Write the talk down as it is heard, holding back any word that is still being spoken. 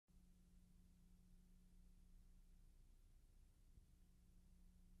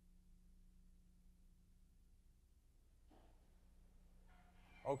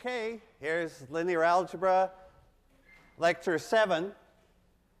Okay, here's linear algebra, lecture 7.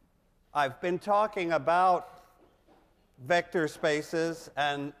 I've been talking about vector spaces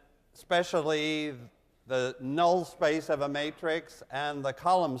and especially the null space of a matrix and the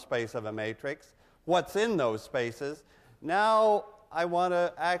column space of a matrix, what's in those spaces. Now I want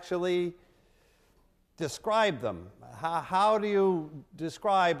to actually describe them. How do you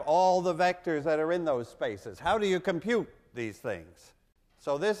describe all the vectors that are in those spaces? How do you compute these things?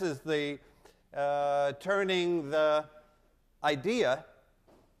 So this is the turning the idea,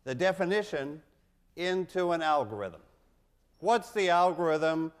 the definition, into an algorithm. What's the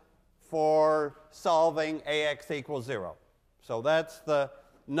algorithm for solving AX equals 0? So that's the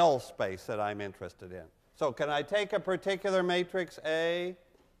null space that I'm interested in. So can I take a particular matrix A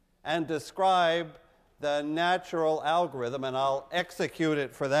and describe the natural algorithm, and I'll execute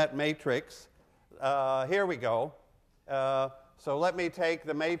it for that matrix. Here we go. So let me take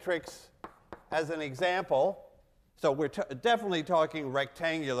the matrix as an example. So we're definitely talking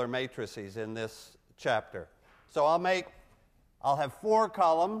rectangular matrices in this chapter. So I'll have 4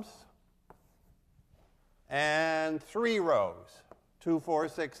 columns and 3 rows. 2, 4,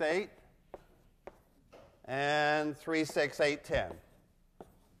 6, 8, and 3, 6, 8, 10.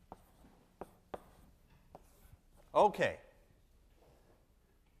 Okay.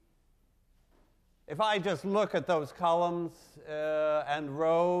 If I just look at those columns and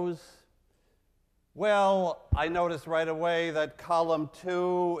rows, well, I notice right away that column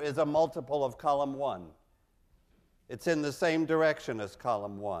 2 is a multiple of column 1. It's in the same direction as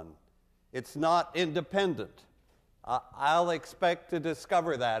column 1. It's not independent. I'll expect to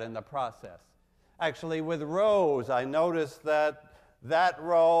discover that in the process. Actually, with rows, I notice that that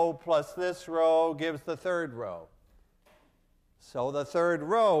row plus this row gives the third row. So the third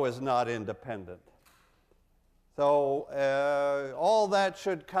row is not independent. So all that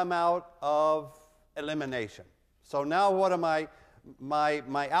should come out of elimination. So now what am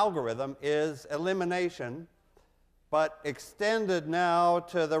my algorithm is elimination, but extended now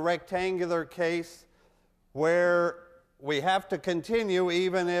to the rectangular case where we have to continue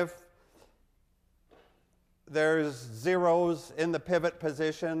even if there's zeros in the pivot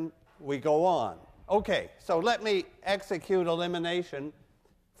position, we go on. Okay, so let me execute elimination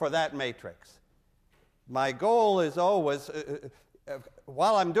for that matrix. My goal is always,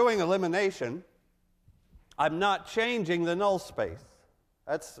 while I'm doing elimination, I'm not changing the null space.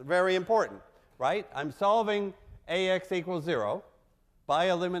 That's very important, right? I'm solving AX equals 0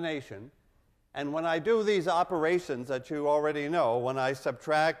 by elimination. And when I do these operations that you already know, when I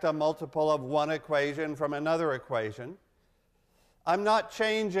subtract a multiple of one equation from another equation, I'm not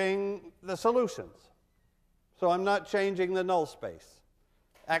changing the solutions. So I'm not changing the null space.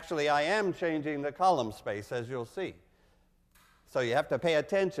 Actually, I am changing the column space, as you'll see. So you have to pay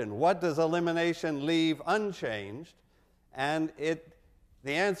attention. What does elimination leave unchanged? And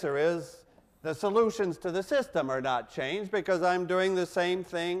the answer is the solutions to the system are not changed because I'm doing the same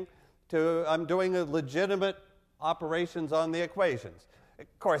thing. I'm doing legitimate operations on the equations.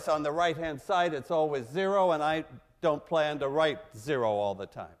 Of course, on the right-hand side, it's always 0, and I don't plan to write 0 all the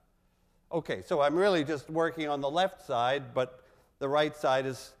time. Okay, so I'm really just working on the left side, but the right side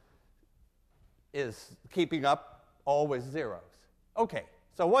is keeping up always zeros. Okay,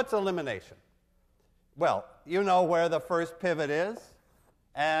 so what's elimination? Well, you know where the first pivot is,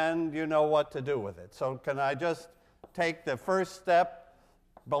 and you know what to do with it. So can I just take the first step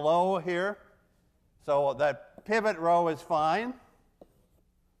below here? So that pivot row is fine.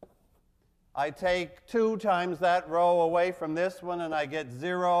 I take 2 times that row away from this one, and I get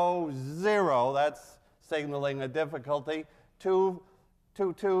 0, 0. That's signaling a difficulty. 2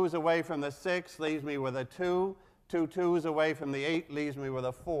 2's away from the 6 leaves me with a 2. 2 2's away from the 8 leaves me with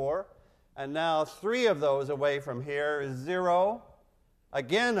a 4. And now 3 of those away from here is 0.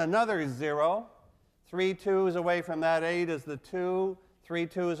 Again, another 0. 3 2's away from that 8 is the 2. 3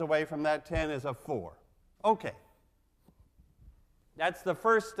 2's away from that 10 is a 4. Okay. That's the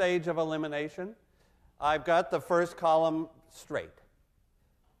first stage of elimination. I've got the first column straight.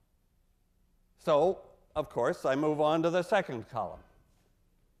 So, of course, I move on to the second column.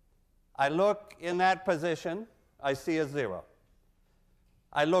 I look in that position, I see a 0.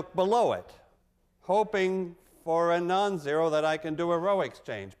 I look below it, hoping for a non-zero that I can do a row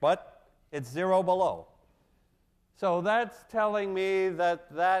exchange, but it's 0 below. So that's telling me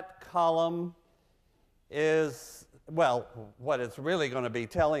that that column is, well, what it's really going to be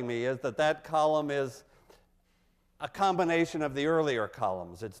telling me is that that column is a combination of the earlier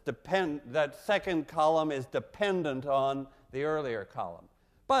columns. That second column is dependent on the earlier column.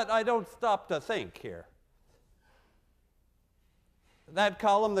 But I don't stop to think here. that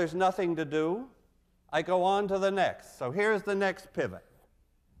column, there's nothing to do. I go on to the next. So here's the next pivot.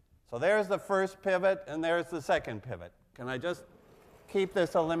 So there's the first pivot, and there's the second pivot. Can I just keep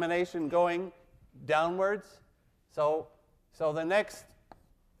this elimination going downwards? So the next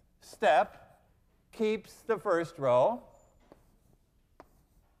step keeps the first row,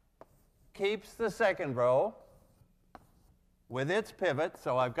 keeps the second row with its pivot.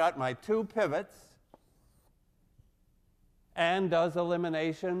 So I've got my two pivots, and does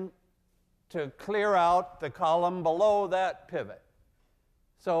elimination to clear out the column below that pivot.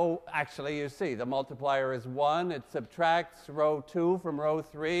 So actually, you see, the multiplier is 1. It subtracts row 2 from row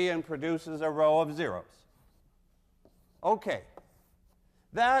 3 and produces a row of zeros. Okay.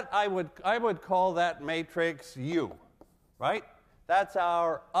 That I would call that matrix U, right? That's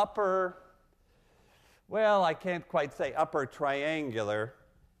our upper, well, I can't quite say upper triangular,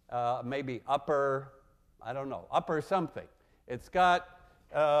 maybe upper, I don't know, upper something. It's got,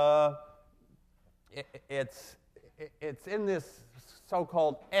 it's in this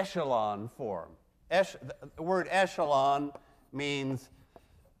so-called echelon form. The word echelon means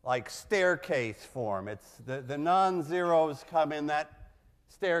like staircase form. It's the non-zeros come in that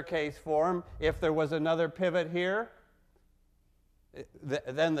staircase form. If there was another pivot here,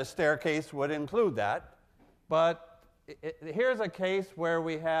 then the staircase would include that. But here's a case where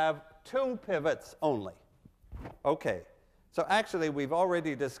we have two pivots only. Okay, so actually we've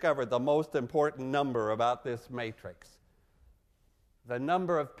already discovered the most important number about this matrix. The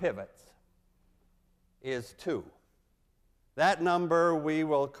number of pivots is 2. That number we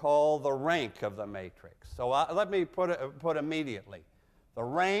will call the rank of the matrix. So let me put immediately. The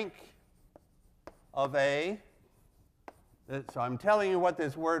rank of A, so I'm telling you what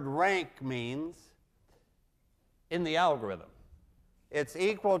this word rank means in the algorithm. It's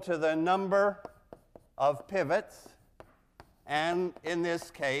equal to the number of pivots, and in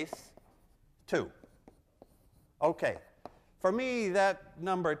this case, 2. Okay. For me, that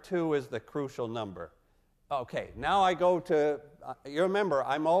number 2 is the crucial number. Okay, now I go to, you remember,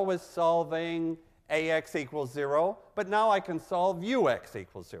 I'm always solving AX equals 0, but now I can solve UX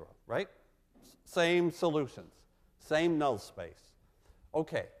equals 0, right? Same solutions, same null space.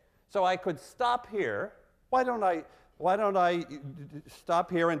 Okay, so I could stop here. Why don't I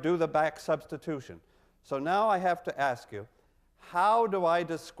stop here and do the back substitution? So now I have to ask you, how do I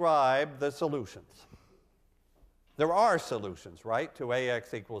describe the solutions? There are solutions, right, to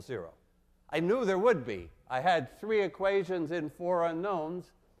AX equals 0. I knew there would be. I had 3 equations in 4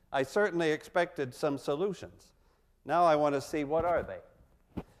 unknowns. I certainly expected some solutions. Now I want to see what are they.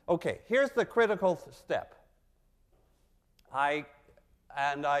 Okay, here's the critical step. I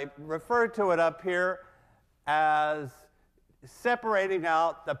refer to it up here as separating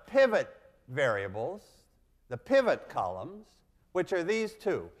out the pivot variables, the pivot columns, which are these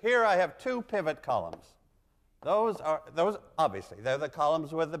two. Here I have 2 pivot columns. Those obviously, they're the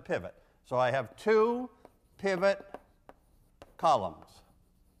columns with the pivot. So I have 2 pivot columns.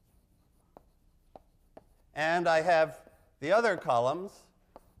 And I have the other columns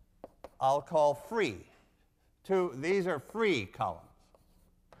I'll call free. These are free columns.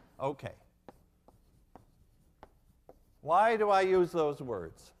 Okay. Why do I use those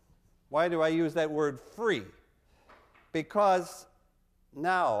words? Why do I use that word free? Because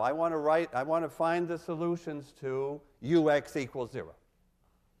now I want to find the solutions to UX equals 0.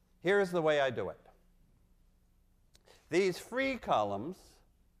 Here's the way I do it. These free columns,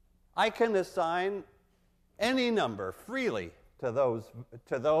 I can assign any number freely to the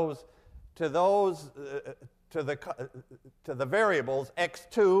variables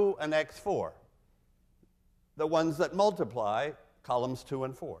x2 and x4, the ones that multiply columns 2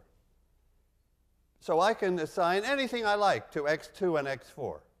 and 4. So I can assign anything I like to x2 and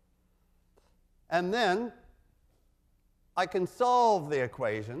x4. And then I can solve the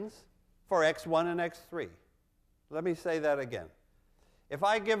equations for x1 and x3. Let me say that again. If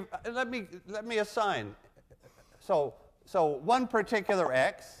I give, let me assign. So one particular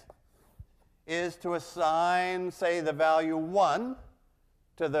x is to assign, say, the value 1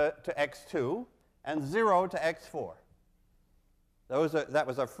 to x2 and 0 to x4. That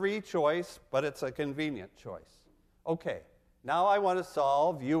was a free choice, but it's a convenient choice. Okay, now I want to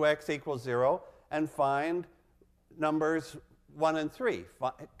solve UX equals 0 and find numbers 1 and 3,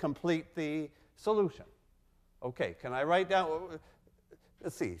 complete the solution. Okay, can I write down,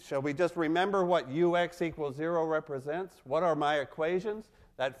 let's see, shall we just remember what UX equals 0 represents? What are my equations?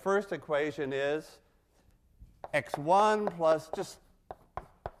 That first equation is x1 plus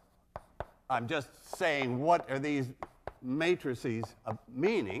I'm just saying what are these matrices of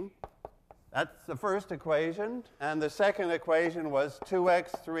meaning. That's the first equation. And the second equation was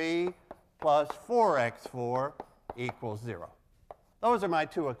 2x3 plus 4x4 equals 0. Those are my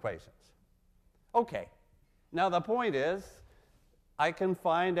two equations. Okay. Now the point is, I can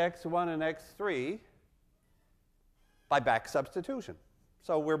find x1 and x3 by back substitution.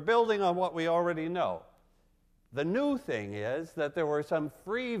 So we're building on what we already know. The new thing is that there were some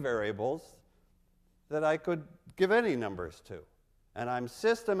free variables that I could give any numbers to. And I'm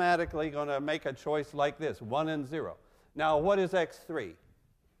systematically going to make a choice like this, 1 and 0. Now, what is x3?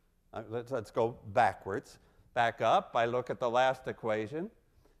 Let's go backwards. Back up, I look at the last equation.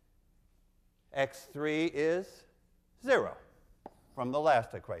 x3 is 0 from the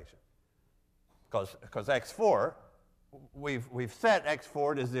last equation. Because x4, we've set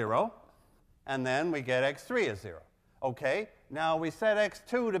x4 to 0, and then we get x3 as 0. Okay, now we set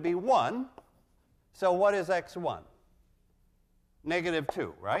x2 to be 1, so what is x1? Negative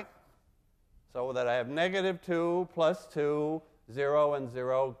 2, right? So that I have negative 2 plus 2, 0 and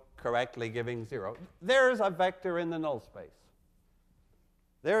 0, correctly giving 0. There's a vector in the null space.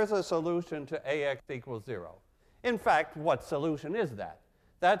 There's a solution to ax equals 0. In fact, what solution is that?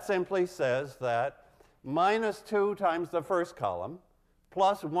 That simply says that minus 2 times the first column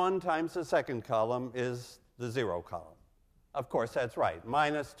plus 1 times the second column is the 0 column. Of course, that's right.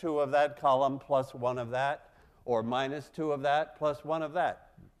 Minus 2 of that column plus 1 of that, or minus 2 of that plus 1 of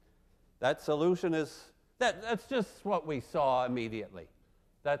that. That solution is, that's just what we saw immediately,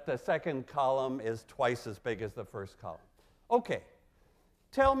 that the second column is twice as big as the first column. Okay,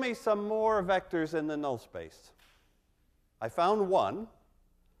 tell me some more vectors in the null space. I found one.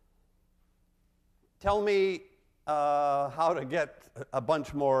 Tell me how to get a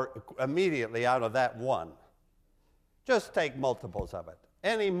bunch more immediately out of that one. Just take multiples of it.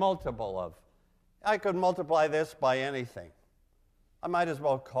 Any multiple of, I could multiply this by anything. I might as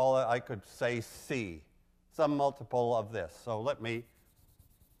well call it, I could say C, some multiple of this.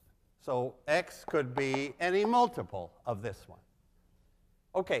 So x could be any multiple of this one.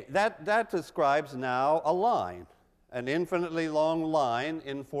 Okay, that describes now a line, an infinitely long line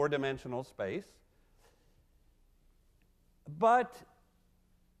in four-dimensional space, but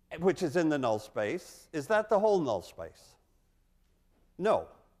which is in the null space. Is that the whole null space? No.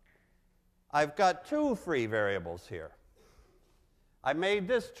 I've got two free variables here. I made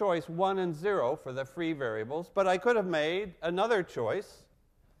this choice 1 and 0 for the free variables, but I could have made another choice.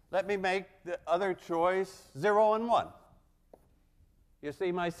 Let me make the other choice 0 and 1. You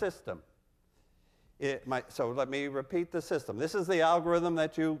see my system. So let me repeat the system. This is the algorithm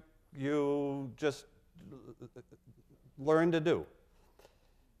that you just learned to do.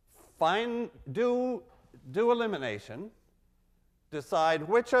 Do elimination. Decide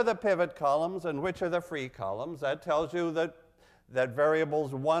which are the pivot columns and which are the free columns. That tells you that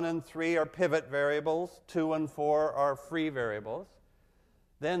variables 1 and 3 are pivot variables, 2 and 4 are free variables.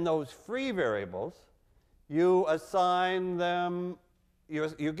 Then those free variables, you assign them,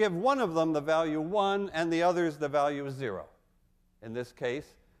 you give one of them the value 1 and the others the value 0. In this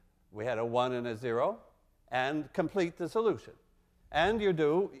case, we had a 1 and a 0, and complete the solution. And you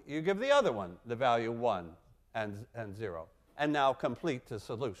give the other one the value 1 and 0, and now complete the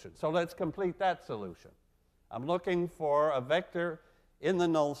solution. So let's complete that solution. I'm looking for a vector in the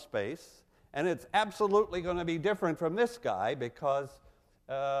null space, and it's absolutely going to be different from this guy because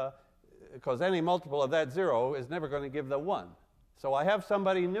any multiple of that 0 is never going to give the 1. So I have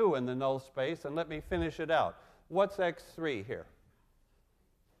somebody new in the null space, and let me finish it out. What's x3 here?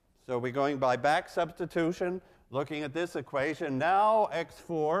 So we're going by back substitution, looking at this equation. Now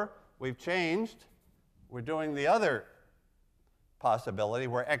x4, we've changed. We're doing the other possibility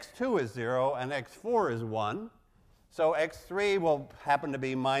where x2 is 0 and x4 is 1. So x3 will happen to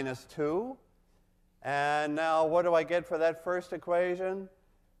be minus 2. And now what do I get for that first equation?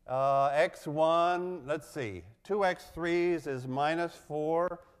 X1, let's see, 2x3s is minus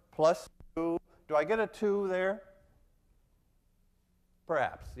 4 plus 2. Do I get a 2 there?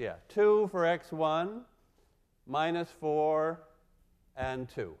 Perhaps, yeah. 2 for x1, minus 4, and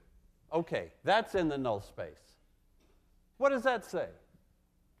 2. Okay, that's in the null space. What does that say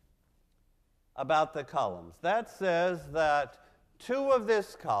about the columns? That says that 2 of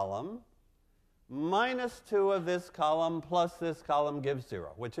this column minus 2 of this column plus this column gives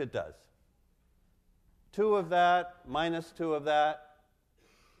 0, which it does. 2 of that minus 2 of that,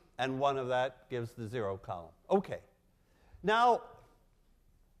 and 1 of that gives the 0 column. Okay. Now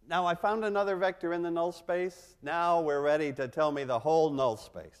I found another vector in the null space. Now we're ready to tell me the whole null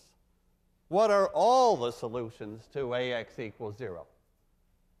space. What are all the solutions to ax equals 0?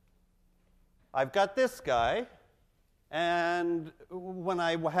 I've got this guy, And when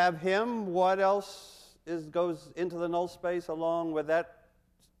I have him, what else goes into the null space along with that?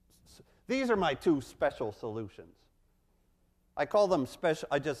 These are my two special solutions. I call them special.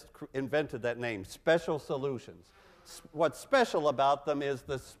 I just invented that name, special solutions. What's special about them is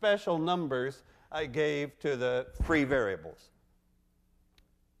the special numbers I gave to the free variables.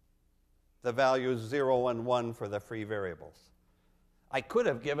 The values 0 and 1 for the free variables. I could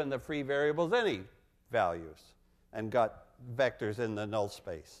have given the free variables any values and got vectors in the null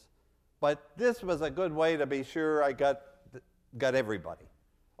space. But this was a good way to be sure I got everybody.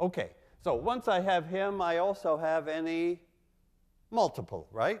 Okay, so once I have him, I also have any multiple,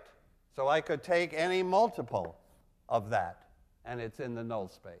 right? So I could take any multiple of that, and it's in the null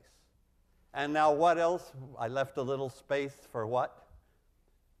space. And now what else? I left a little space for what?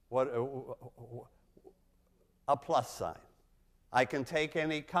 A plus sign. I can take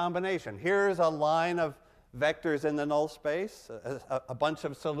any combination. Here's a line of vectors in the null space, a bunch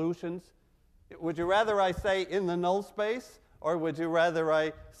of solutions. Would you rather I say in the null space, or would you rather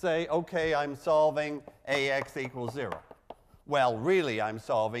I say, okay, I'm solving AX equals 0? Well, really, I'm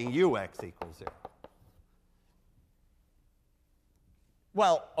solving UX equals 0.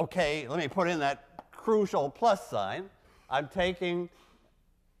 Well, okay, let me put in that crucial plus sign. I'm taking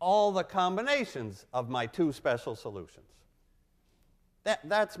all the combinations of my two special solutions.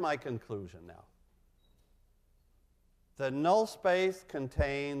 That's my conclusion now. The null space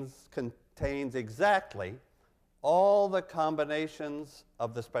contains exactly all the combinations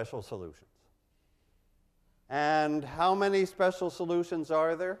of the special solutions. And how many special solutions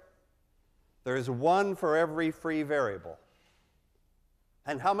are there? There's one for every free variable.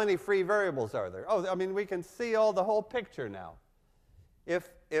 And how many free variables are there? Oh, I mean, we can see the whole picture now.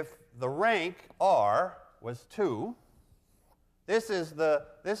 If the rank R was 2, this is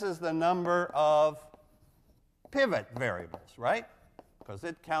the number of pivot variables, right? Because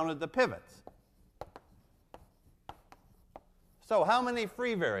it counted the pivots. So how many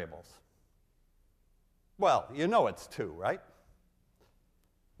free variables? Well, you know it's 2, right?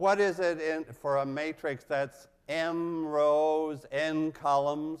 What is it for a matrix that's m rows, n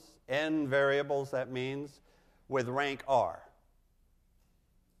columns, n variables, that means, with rank R?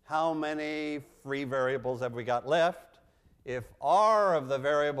 How many free variables have we got left? If R of the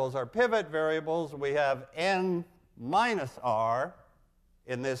variables are pivot variables, we have n minus R,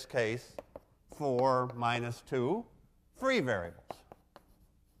 in this case, 4 minus 2, free variables.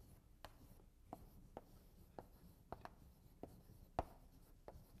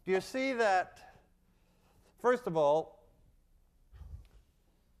 Do you see that? First of all,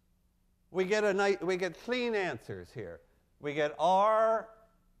 we get clean answers here. We get R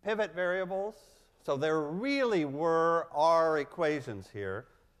pivot variables. So there really were R equations here.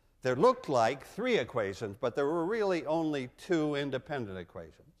 There looked like 3 equations, but there were really only 2 independent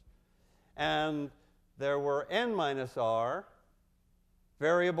equations. And there were n minus R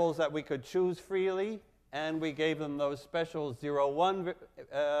variables that we could choose freely, and we gave them those special 0, 1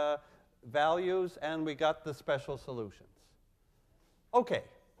 values, and we got the special solutions. Okay.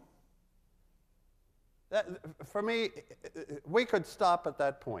 For me, we could stop at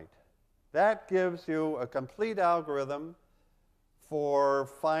that point. That gives you a complete algorithm for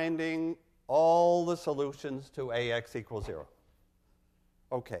finding all the solutions to AX equals 0.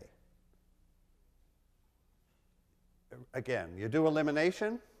 Okay. Again, you do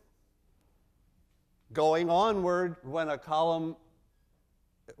elimination. Going onward, when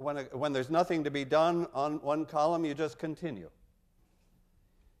there's nothing to be done on one column, you just continue.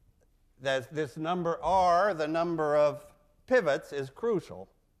 This number R, the number of pivots, is crucial.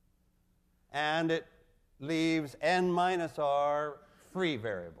 And it leaves n minus R free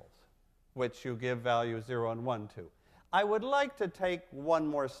variables, which you give values 0 and 1 to. I would like to take one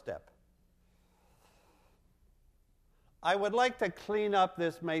more step. I would like to clean up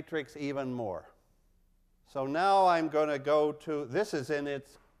this matrix even more. So now I'm going to go to, this is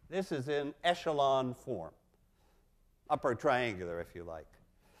in echelon form, upper triangular if you like.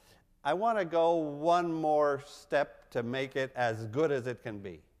 I want to go one more step to make it as good as it can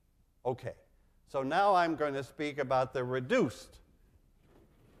be. Okay, so now I'm going to speak about the reduced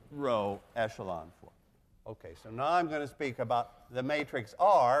row echelon form. Okay, so now I'm going to speak about the matrix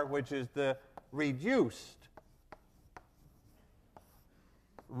R, which is the reduced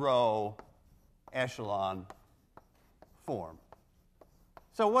row echelon form.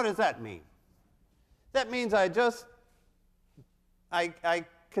 So what does that mean? That means I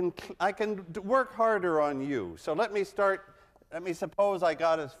can work harder on U. So let me suppose I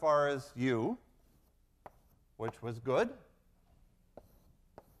got as far as U, which was good.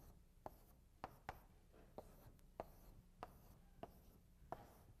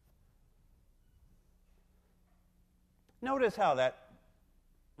 Notice how that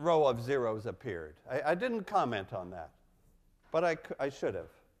row of zeros appeared. I didn't comment on that, but I should have.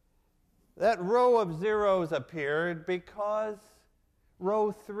 That row of zeros appeared because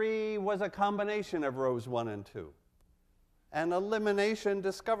row 3 was a combination of rows 1 and 2. And elimination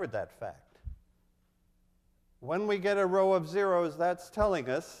discovered that fact. When we get a row of zeros, that's telling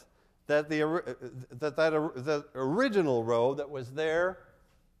us that the original row that was there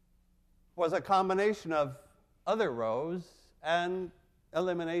was a combination of other rows, and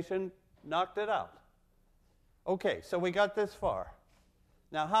elimination knocked it out. Okay, so we got this far.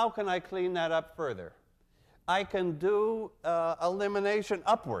 Now, how can I clean that up further? I can do elimination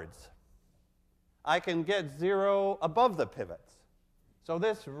upwards. I can get 0 above the pivots. So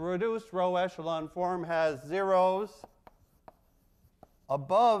this reduced row echelon form has zeros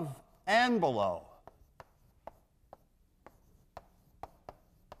above and below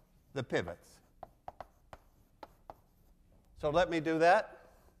the pivots. So let me do that.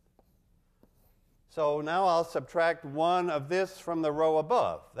 So now I'll subtract 1 of this from the row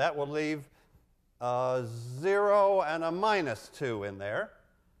above. That will leave 0 and a -2 in there.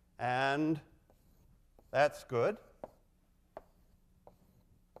 And that's good.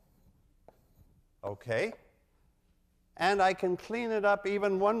 Okay. And I can clean it up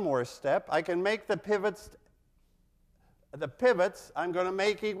even one more step. I can make the pivots I'm going to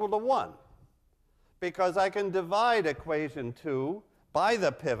make equal to 1. Because I can divide equation 2 by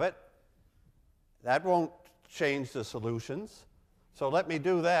the pivot. That won't change the solutions. So let me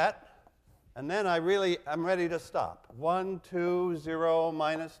do that. And then I'm ready to stop. 1, 2, 0,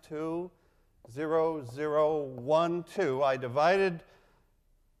 -2, 0, 0, 1, 2. I divided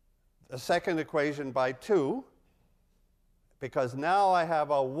the second equation by 2 because now I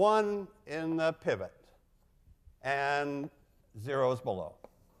have a 1 in the pivot and zeros below.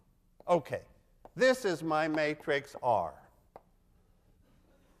 Okay, this is my matrix R.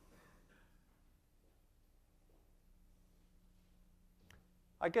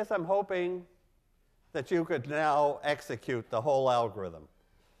 I guess I'm hoping that you could now execute the whole algorithm.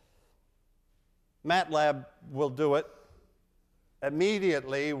 MATLAB will do it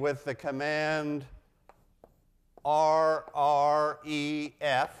immediately with the command RREF,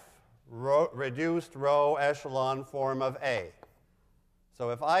 reduced row echelon form of A.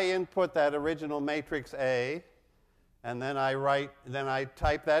 So if I input that original matrix A, and then I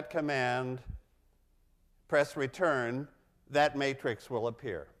type that command, press return, that matrix will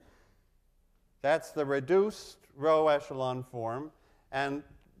appear. That's the reduced row echelon form, and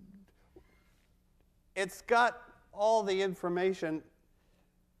it's got all the information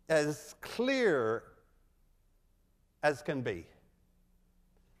as clear as can be.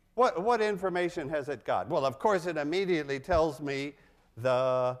 What information has it got? Well, of course, it immediately tells me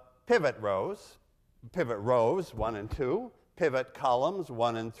the pivot rows 1 and 2, pivot columns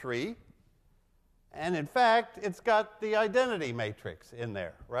 1 and 3. And in fact, it's got the identity matrix in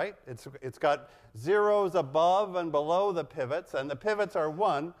there, right? It's got zeros above and below the pivots, and the pivots are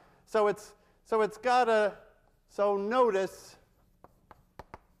 1. So notice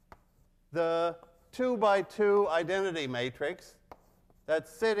the 2 by 2 identity matrix that's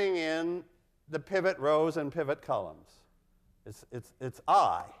sitting in the pivot rows and pivot columns. It's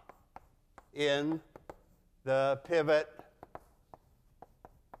I in the pivot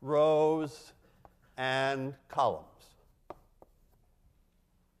rows and columns.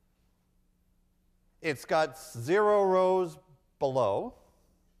 It's got 0 rows below.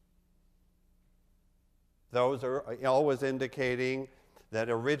 Those are always indicating that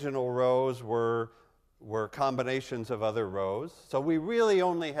original rows were combinations of other rows. So we really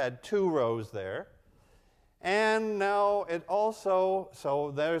only had 2 rows there. And now it also,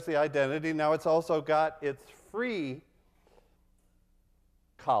 so there's the identity. Now it's also got its free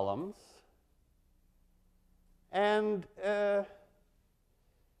columns. And they're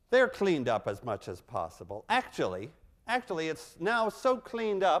cleaned up as much as possible. Actually, it's now so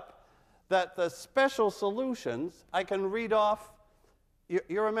cleaned up that the special solutions I can read off.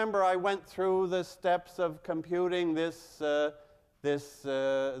 You remember I went through the steps of computing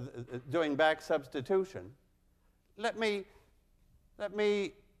doing back substitution. Let me,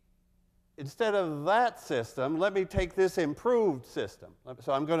 instead of that system, let me take this improved system.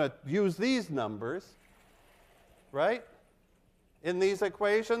 So I'm going to use these numbers, right? In these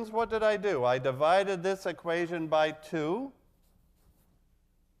equations, what did I do? I divided this equation by 2.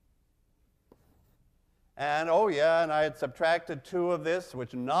 And and I had subtracted 2 of this,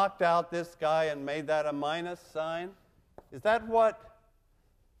 which knocked out this guy and made that a minus sign. Is that what?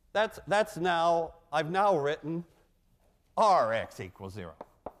 That's now, I've now written Rx equals 0.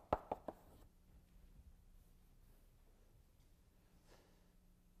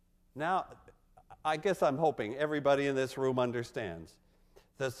 Now, I guess I'm hoping everybody in this room understands.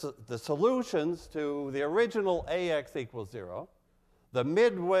 The solutions to the original AX equals 0, the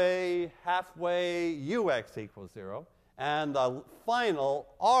midway, halfway UX equals 0, and the final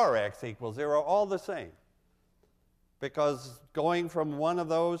Rx equals 0, all the same. Because going from one of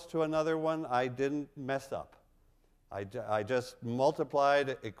those to another one, I didn't mess up. I just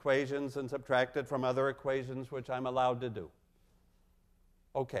multiplied equations and subtracted from other equations, which I'm allowed to do.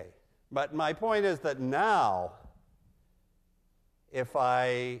 Okay, but my point is that now, if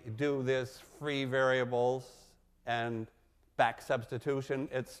I do this free variables and back substitution,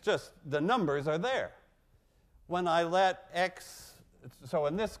 it's just the numbers are there. When I let x, so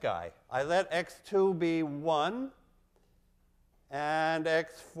in this guy, I let x2 be 1 and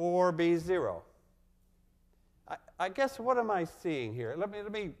x4 be 0. I guess what am I seeing here? Let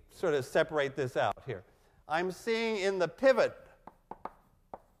me sort of separate this out here. I'm seeing in the pivot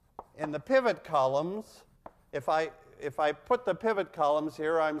columns, if I put the pivot columns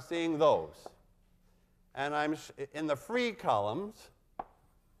here, I'm seeing those. And in the free columns,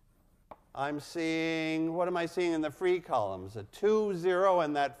 I'm seeing, what am I seeing in the free columns? A 2, 0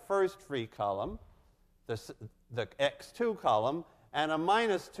 in that first free column, the x2 column, and a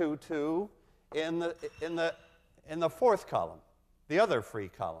minus 2, 2 in the fourth column, the other free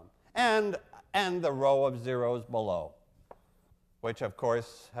column, and the row of zeros below, which of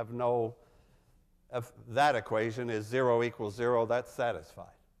course have no, if that equation is 0 equals 0, that's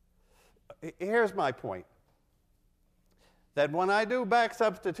satisfied. Here's my point, that when I do back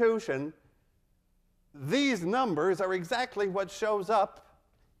substitution, these numbers are exactly what shows up.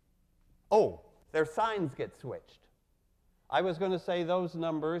 Oh, their signs get switched. I was going to say those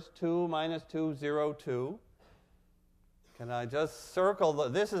numbers, 2 minus 2, 0, 2. Can I just circle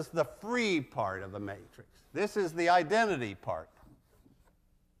this is the free part of the matrix. This is the identity part.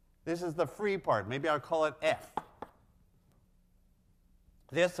 This is the free part. Maybe I'll call it F.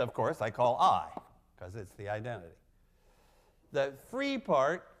 This, of course, I call I, because it's the identity. The free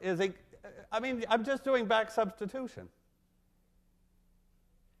part is, I'm just doing back substitution.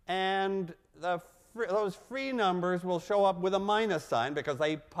 And those free numbers will show up with a minus sign because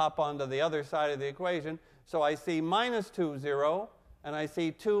they pop onto the other side of the equation. So I see minus 2, 0, and I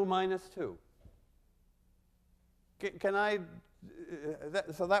see 2 minus 2.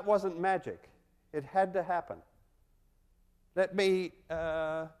 So that wasn't magic. It had to happen. Let me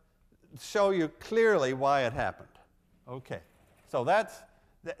show you clearly why it happened. Okay, so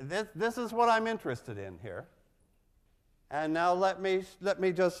this is what I'm interested in here. And now let me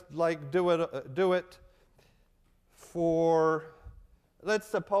just do it for, let's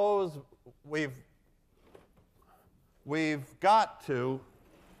suppose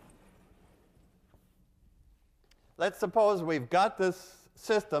let's suppose we've got this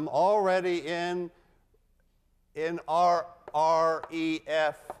system already in our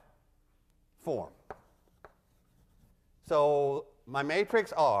REF form. So my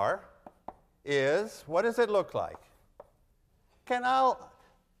matrix R is, what does it look like?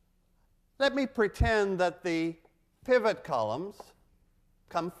 Let me pretend that the pivot columns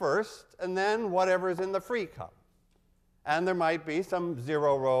come first, and then whatever's in the free column. And there might be some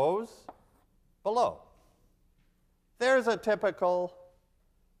 0 rows below. There's a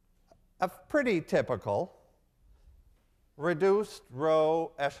pretty typical reduced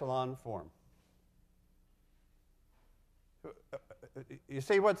row echelon form. You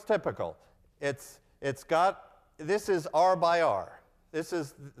see what's typical? This is R by R. This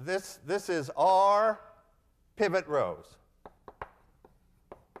is R pivot rows.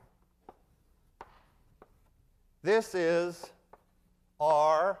 This is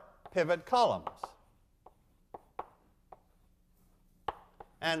R pivot columns.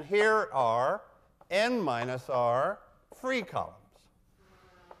 And here are n minus R free columns.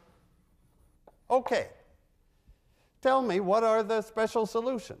 Okay. Tell me, what are the special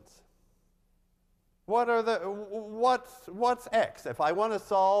solutions? What's x? If I want to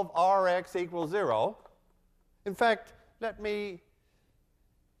solve Rx equals 0, in fact,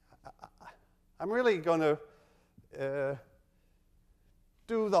 I'm really going to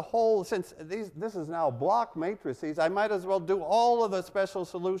do the whole, since this is now block matrices, I might as well do all of the special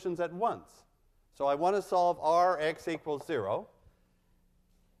solutions at once. So I want to solve Rx equals 0.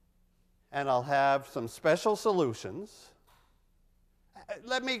 And I'll have some special solutions.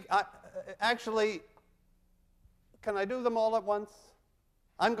 Actually, can I do them all at once?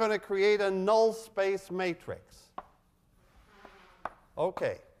 I'm going to create a null space matrix.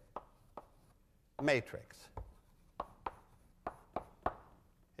 Okay. Matrix.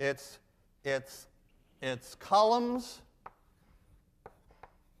 It's columns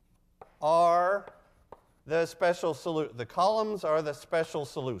are the special solutions. The columns are the special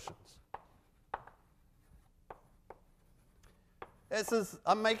solutions.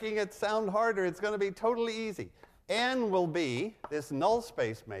 I'm making it sound harder. It's going to be totally easy. N will be this null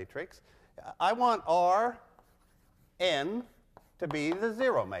space matrix. I want R, N, to be the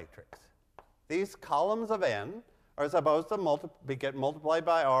zero matrix. These columns of N are supposed to get multiplied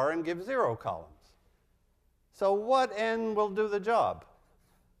by R and give zero columns. So what N will do the job?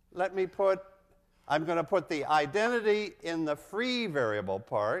 I'm going to put the identity in the free variable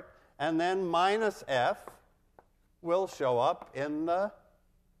part, and then minus F will show up in the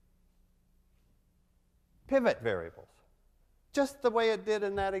pivot variables, just the way it did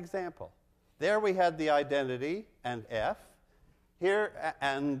in that example. There we had the identity and F. Here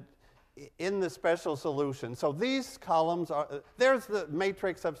and in the special solution. So these columns there's the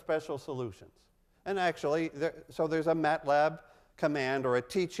matrix of special solutions. And actually, so there's a MATLAB command or a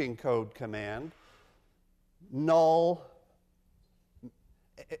teaching code command, null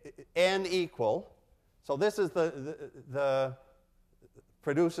n equal. So this is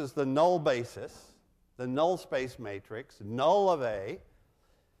produces the null basis, the null space matrix, null of A,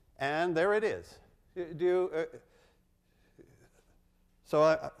 and there it is.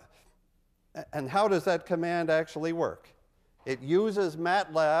 And how does that command actually work? It uses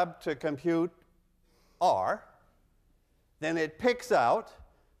MATLAB to compute R. Then it picks out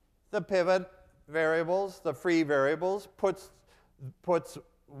the pivot variables, the free variables, puts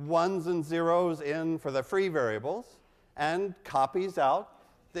ones and zeros in for the free variables, and copies out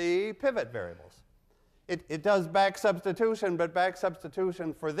the pivot variables. It does back substitution, but back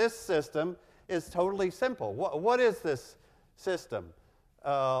substitution for this system is totally simple. What is this system?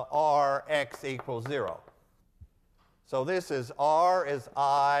 Rx equals 0. So this is R is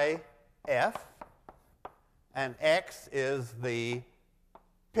I, F, and X is the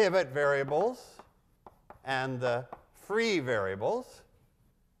pivot variables and the free variables,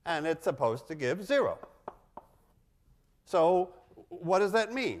 and it's supposed to give 0. So what does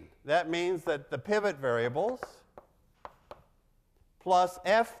that mean? That means that the pivot variables plus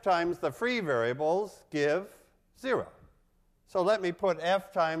F times the free variables give 0. So let me put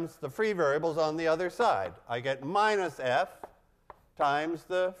F times the free variables on the other side. I get minus F times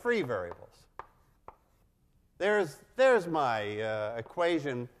the free variables. There's my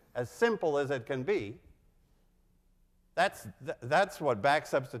equation as simple as it can be. That's what back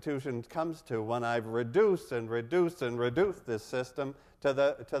substitution comes to when I've reduced and reduced and reduced this system to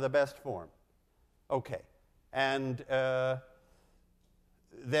the best form. Okay, and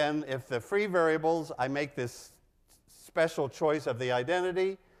then if the free variables, I make this special choice of the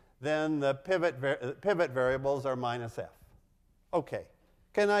identity, then the pivot variables are minus F. Okay,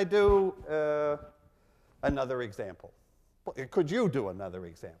 can I do another example? Could you do another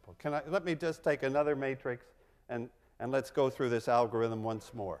example? Let me just take another matrix and let's go through this algorithm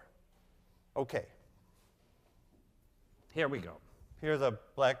once more. Okay. Here we go. Here's a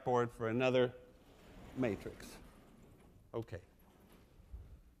blackboard for another matrix. Okay.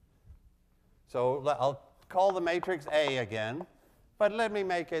 So I'll call the matrix A again, but let me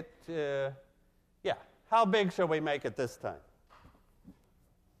make it, how big shall we make it this time?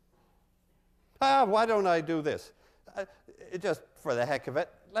 Why don't I do this? Just for the heck of it,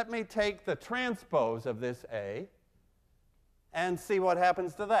 let me take the transpose of this A and see what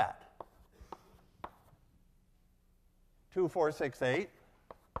happens to that. 2, 4, 6, 8.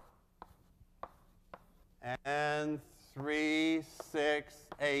 And 3, 6,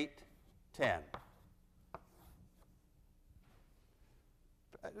 8, 10.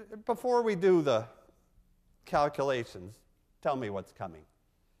 Before we do the calculations, tell me what's coming.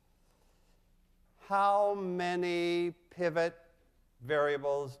 How many pivot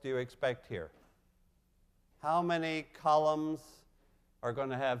variables do you expect here? How many columns are going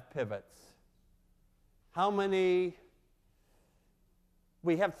to have pivots? How many?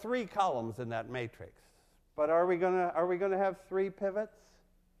 We have 3 columns in that matrix, but are we going to have 3 pivots?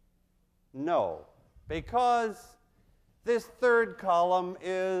 No, because this third column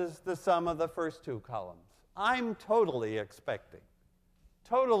is the sum of the first 2 columns. I'm totally expecting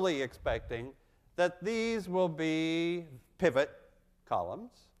that these will be pivot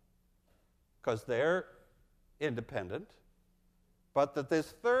columns because they're independent, but that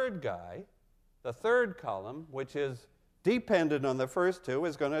this third guy, the third column, which is dependent on the first 2,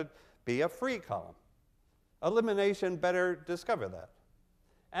 is going to be a free column. Elimination better discover that.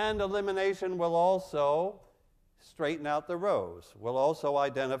 And elimination will also straighten out the rows. We'll also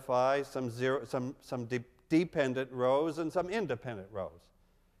identify some dependent rows and some independent rows.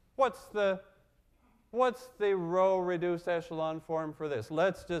 What's the row reduced echelon form for this?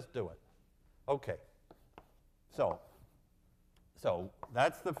 Let's just do it. Okay. So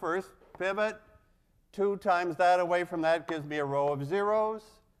that's the first pivot. 2 times that away from that gives me a row of zeros.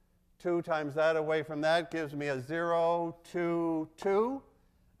 2 times that away from that gives me a 0, 2, 2.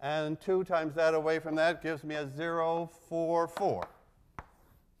 And 2 times that away from that gives me a 0, 4, 4.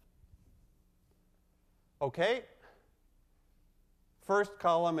 Okay. First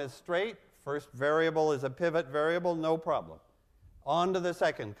column is straight. First variable is a pivot variable, no problem. On to the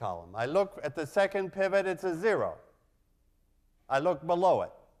second column. I look at the second pivot, it's a 0. I look below it.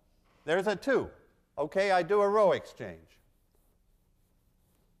 There's a 2. Okay, I do a row exchange.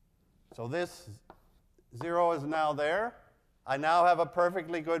 So this 0 is now there. I now have a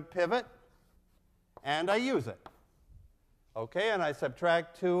perfectly good pivot, and I use it. Okay, and I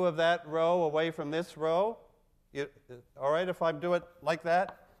subtract 2 of that row away from this row. All right, if I do it like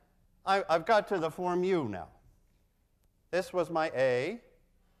that? I've got to the form U now. This was my A.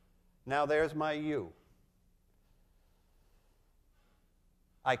 Now there's my U.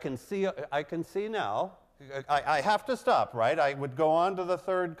 I can see now. I have to stop, right? I would go on to the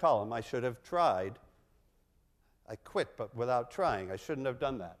third column. I should have tried. I quit, but without trying. I shouldn't have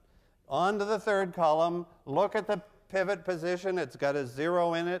done that. On to the third column. Look at the pivot position. It's got a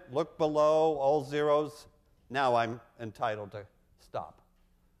 0 in it. Look below, all zeros. Now I'm entitled to stop.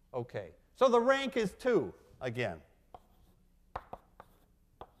 Okay, so the rank is 2 again.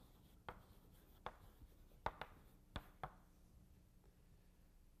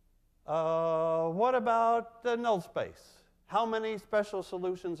 What about the null space? How many special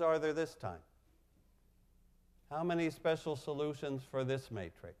solutions are there this time? How many special solutions for this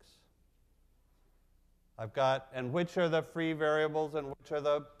matrix? I've got, and which are the free variables and which are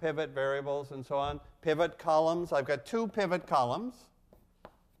the pivot variables and so on? Pivot columns. I've got 2 pivot columns.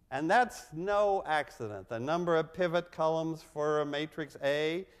 And that's no accident. The number of pivot columns for a matrix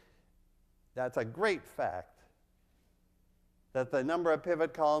A, that's a great fact. That the number of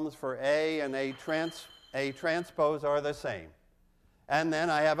pivot columns for A and A transpose are the same. And then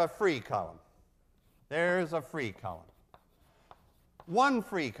I have a free column. There's a free column. 1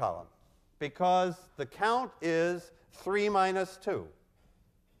 free column, because the count is 3 minus 2.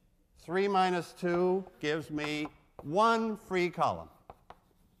 3 minus 2 gives me 1 free column.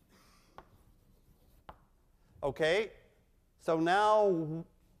 Okay, so now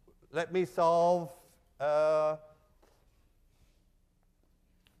let me solve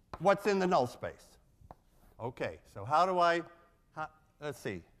what's in the null space. Okay, so how do let's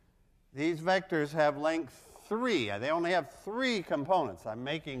see. These vectors have length 3. They only have 3 components. I'm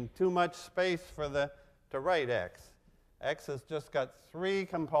making too much space for to write x. X has just got 3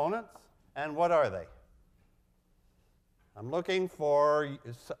 components, and what are they? I'm looking for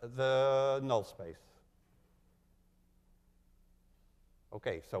the null space.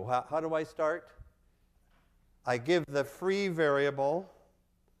 Okay, so how do I start? I give the free variable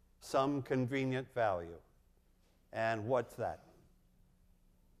some convenient value. And what's that?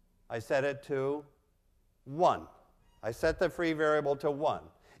 I set it to 1. I set the free variable to 1.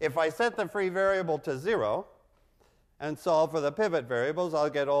 If I set the free variable to 0 and solve for the pivot variables, I'll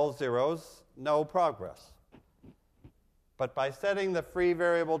get all zeros, no progress. But by setting the free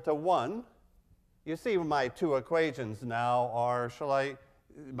variable to 1, you see my 2 equations now are,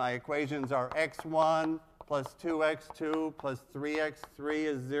 my equations are x1 plus 2x2 plus 3x3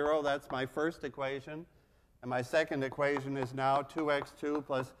 is 0. That's my first equation. And my second equation is now 2x2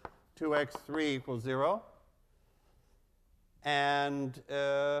 plus 2x3 equals 0. And,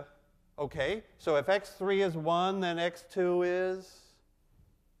 okay, so if x3 is 1, then x2 is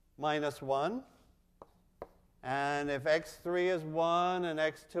minus 1. And if x3 is 1 and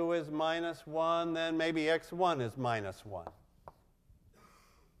x2 is minus 1, then maybe x1 is minus 1.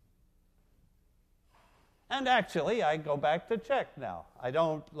 And actually, I go back to check now. I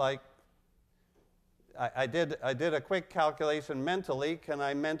don't I did a quick calculation mentally. Can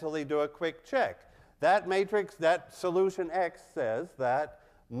I mentally do a quick check? That matrix, that solution X says that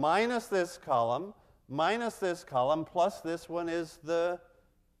minus this column, plus this one is the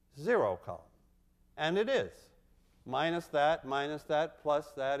 0 column. And it is. Minus that,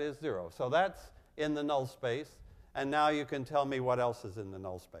 plus that is 0. So that's in the null space. And now you can tell me what else is in the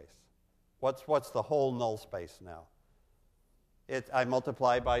null space. What's the whole null space now? I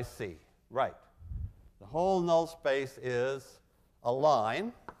multiply by C. Right. The whole null space is a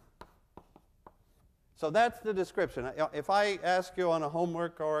line. So that's the description. If I ask you on a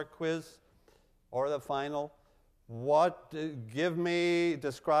homework or a quiz or the final, tell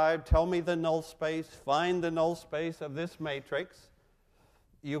me the null space, find the null space of this matrix,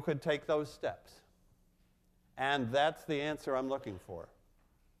 you could take those steps. And that's the answer I'm looking for.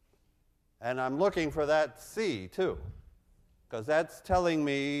 And I'm looking for that C, too, because that's telling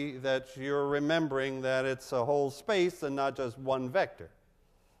me that you're remembering that it's a whole space and not just one vector.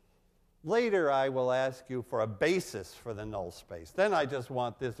 Later, I will ask you for a basis for the null space. Then I just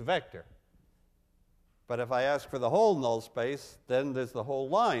want this vector. But if I ask for the whole null space, then there's the whole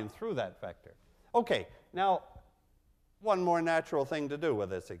line through that vector. Okay, now, one more natural thing to do with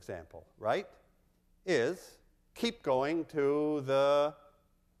this example, right, is keep going to the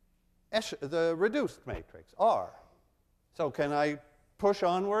reduced matrix, R. So can I push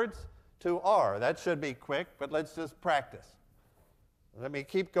onwards to R? That should be quick, but let's just practice. Let me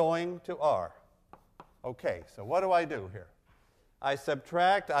keep going to R. Okay, so what do I do here? I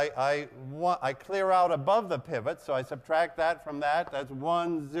subtract, I clear out above the pivot, so I subtract that from that. That's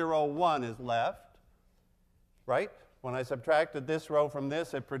 1, 0, 1 is left, right? When I subtracted this row from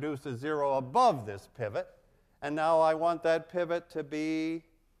this, it produces 0 above this pivot. And now I want that pivot to be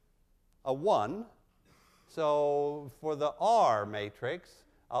a 1. So for the R matrix,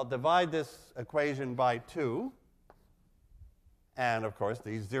 I'll divide this equation by 2. And of course,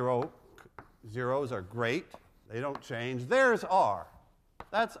 these zeros are great. They don't change. There's R.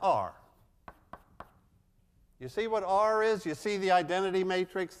 That's R. You see what R is? You see the identity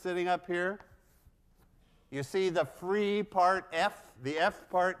matrix sitting up here? You see the free part F, the F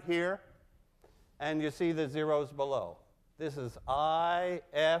part here? And you see the zeros below. This is I,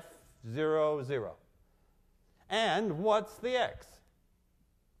 F, 0, 0. And what's the X?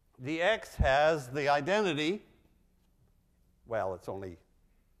 The X has the identity. Well, it's only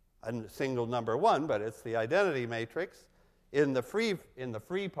a single number 1, but it's the identity matrix in the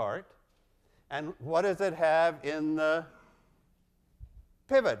free part. And what does it have in the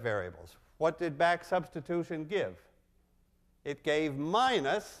pivot variables? What did back substitution give? It gave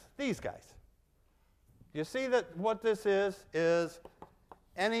minus these guys. You see that what this is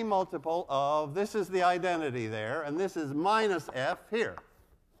any multiple of, this is the identity there, and this is minus F here.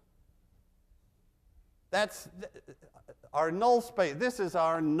 That's our null space. This is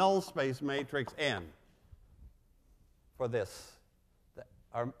our null space matrix N for this.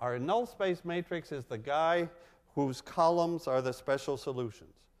 Our null space matrix is the guy whose columns are the special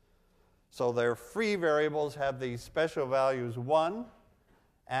solutions. So their free variables have these special values 1,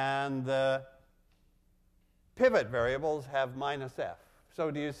 and the pivot variables have minus F. So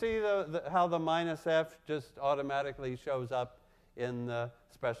do you see how the minus F just automatically shows up in the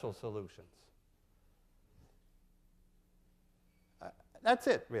special solutions? That's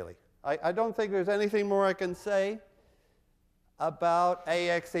it, really. I don't think there's anything more I can say about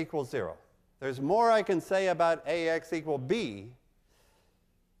AX equals 0. There's more I can say about AX equal B,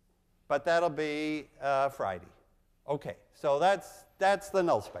 but that'll be Friday. Okay, so that's the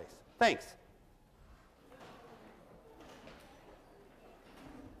null space. Thanks.